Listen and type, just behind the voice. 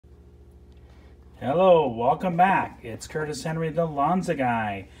Hello, welcome back. It's Curtis Henry, the Lonza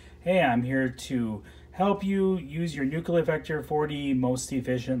guy. Hey, I'm here to help you use your Nucleofector 4D most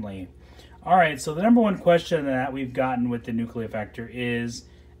efficiently. All right, so the number one question that we've gotten with the Nucleofector is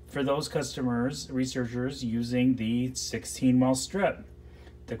for those customers, researchers using the 16 well strip.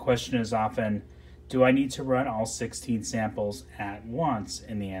 The question is often, do I need to run all 16 samples at once?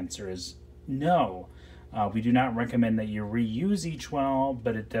 And the answer is no. We do not recommend that you reuse each well,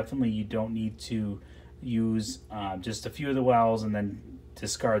 but you don't need to use just a few of the wells and then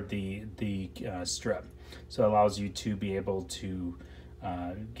discard the strip. So it allows you to be able to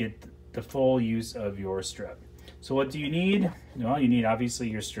get the full use of your strip. So what do you need? Well, you need obviously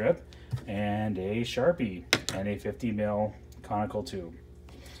your strip and a Sharpie and a 50 mil conical tube.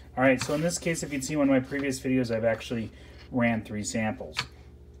 All right, so in this case, if you'd seen one of my previous videos, I've actually ran 3 samples.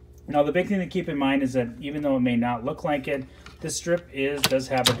 Now the big thing to keep in mind is that even though it may not look like it, this strip does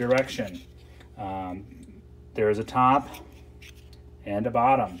have a direction. There is a top and a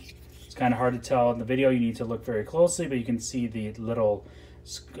bottom. It's kind of hard to tell in the video. You need to look very closely, but you can see the little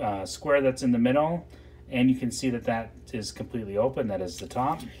square that's in the middle, and you can see that that is completely open. That is the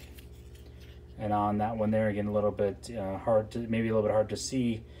top. And on that one there, again, a little bit maybe a little bit hard to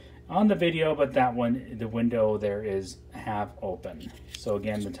see on the video, but that one, the window there is half open. So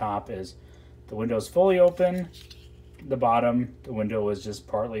again, the window is fully open. The bottom, the window is just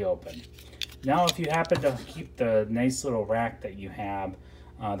partly open. Now, if you happen to keep the nice little rack that you have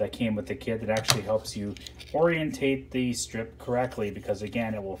that came with the kit, that actually helps you orientate the strip correctly, because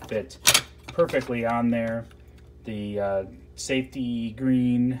again, it will fit perfectly on there. The safety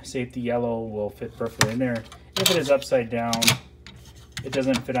green, safety yellow will fit perfectly in there. If it is upside down, it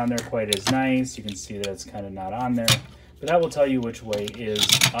doesn't fit on there quite as nice. You can see that it's kind of not on there, but that will tell you which way is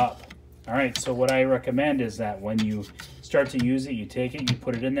up. All right, so what I recommend is that when you start to use it, you take it, you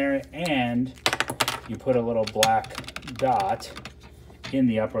put it in there, and you put a little black dot in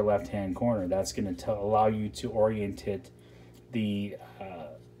the upper left-hand corner. That's going to allow you to orient it the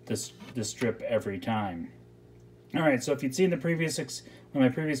strip every time. All right, so if you'd seen one of my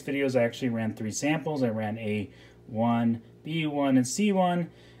previous videos, I actually ran 3 samples. I ran A1, B1, and C1,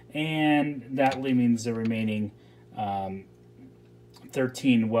 and that means the remaining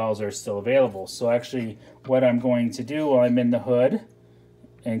 13 wells are still available. So actually what I'm going to do while I'm in the hood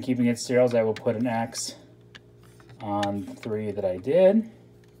and keeping it sterile is I will put an X on 3 that I did,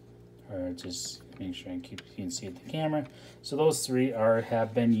 or just make sure you can see it in the camera. So those 3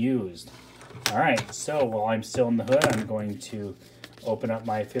 have been used. All right, so while I'm still in the hood, I'm going to open up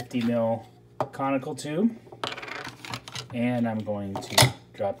my 50 mil conical tube, and I'm going to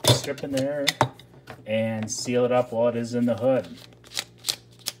drop the strip in there and seal it up while it is in the hood.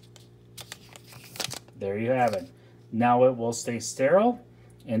 There you have it. Now it will stay sterile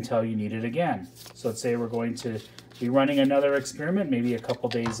until you need it again. So let's say we're going to be running another experiment, maybe a couple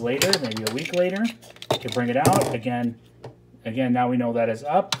days later, maybe a week later. You can bring it out. Again, now we know that is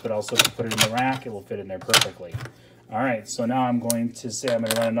up, but also if you put it in the rack, it will fit in there perfectly. All right, so now I'm going to say I'm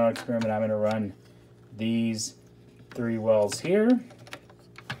going to run another experiment. I'm going to run these 3 wells here,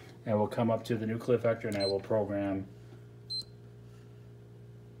 and we'll come up to the Nucleofector, and I will program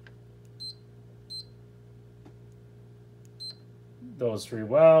those 3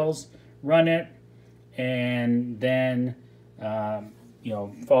 wells, run it, and then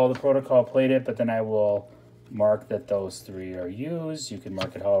follow the protocol, plate it, but then I will mark that those 3 are used. You can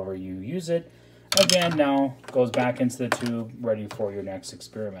mark it however you use it. Again, now goes back into the tube, ready for your next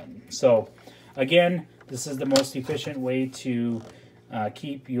experiment. So again, this is the most efficient way to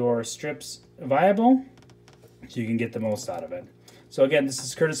keep your strips viable so you can get the most out of it. So again, this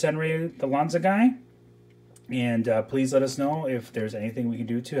is Curtis Henry, the Lonza guy, and please let us know if there's anything we can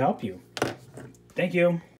do to help you. Thank you.